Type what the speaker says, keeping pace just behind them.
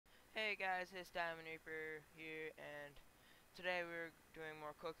Hey guys, it's Diamond Reaper here, and today we're doing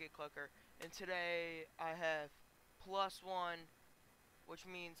more Cookie Clicker. And today I have +1, which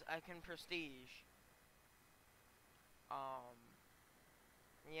means I can prestige. Um,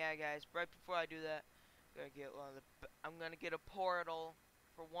 yeah, guys. Right before I do that, I'm gonna get a portal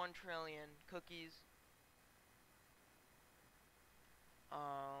for 1 trillion cookies.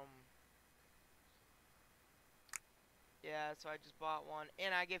 Um, yeah. So I just bought one,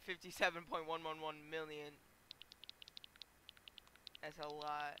 and I get 57.111 million. That's a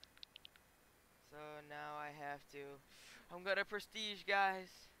lot. So now I have to. I'm gonna prestige, guys.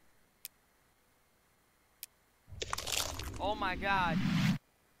 Oh my god.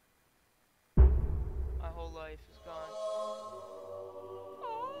 My whole life is gone. Oh.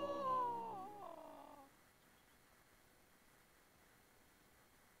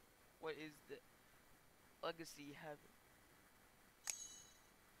 What is the legacy heaven?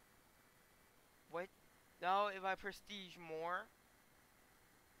 What? Now if I prestige more,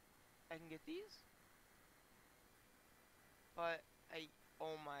 I can get these? But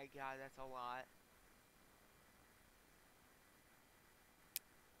oh my god, that's a lot.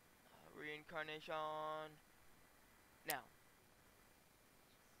 Reincarnation. Now.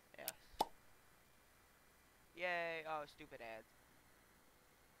 Yes. Yay. Oh, stupid ads.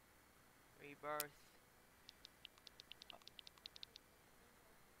 Rebirth. Oh,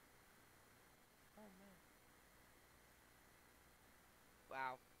 oh man.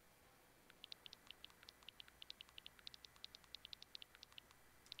 Wow.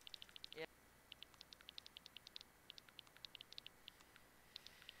 Yeah.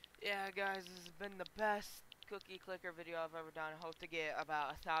 Yeah, guys, this has been the best cookie clicker video I've ever done. I hope to get about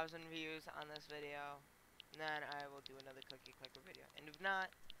 1,000 views on this video. And then I will do another cookie clicker video. And if not,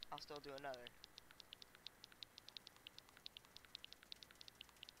 I'll still do another.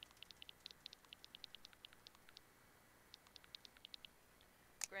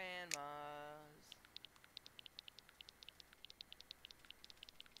 Grandmas.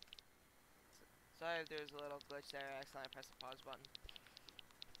 Sorry if there's a little glitch there. I accidentally pressed the pause button.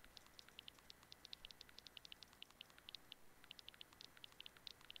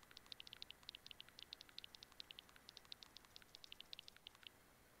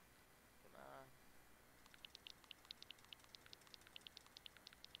 Come on.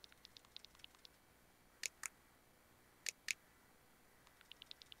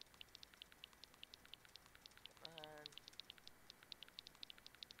 Come on.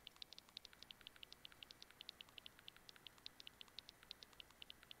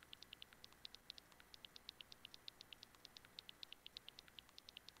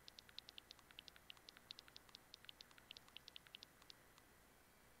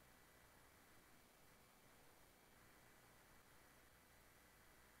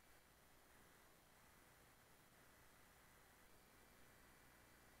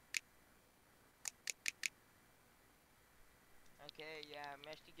 Okay, yeah, I'm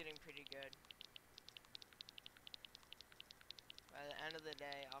actually getting pretty good. By the end of the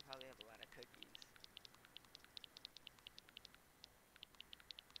day, I'll probably have a lot of cookies.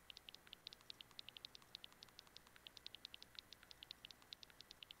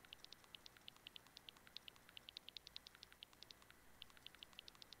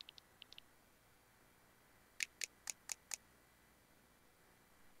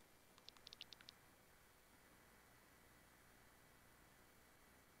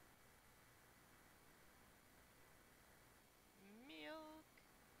 Milk.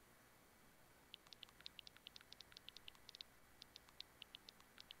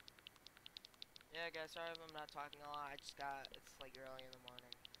 Yeah, guys, sorry if I'm not talking a lot. It's like early in the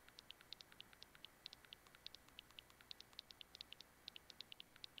morning.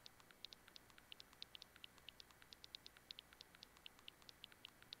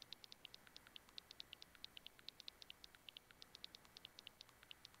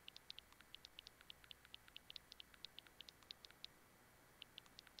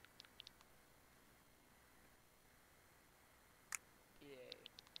 Yay.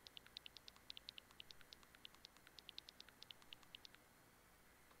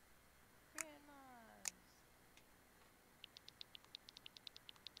 Grandmas.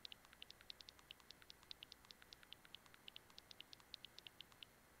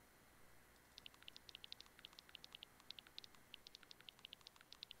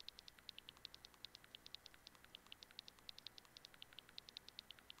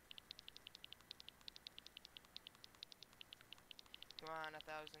 Come on,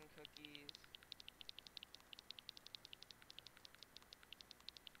 1,000 cookies.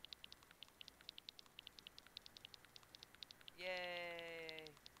 Yay.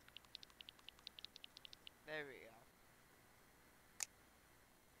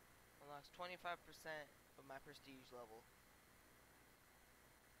 25% of my prestige level.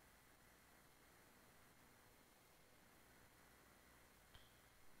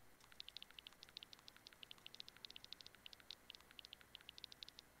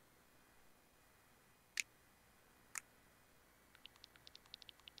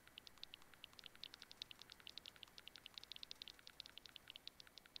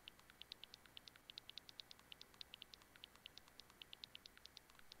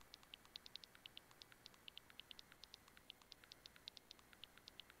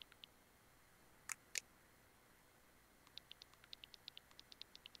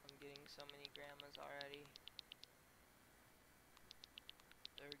 I'm getting so many grandmas already.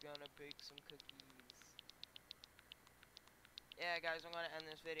 They're gonna bake some cookies. Yeah, guys, I'm gonna end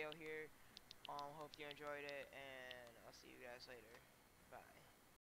this video here. Hope you enjoyed it, and I'll see you guys later.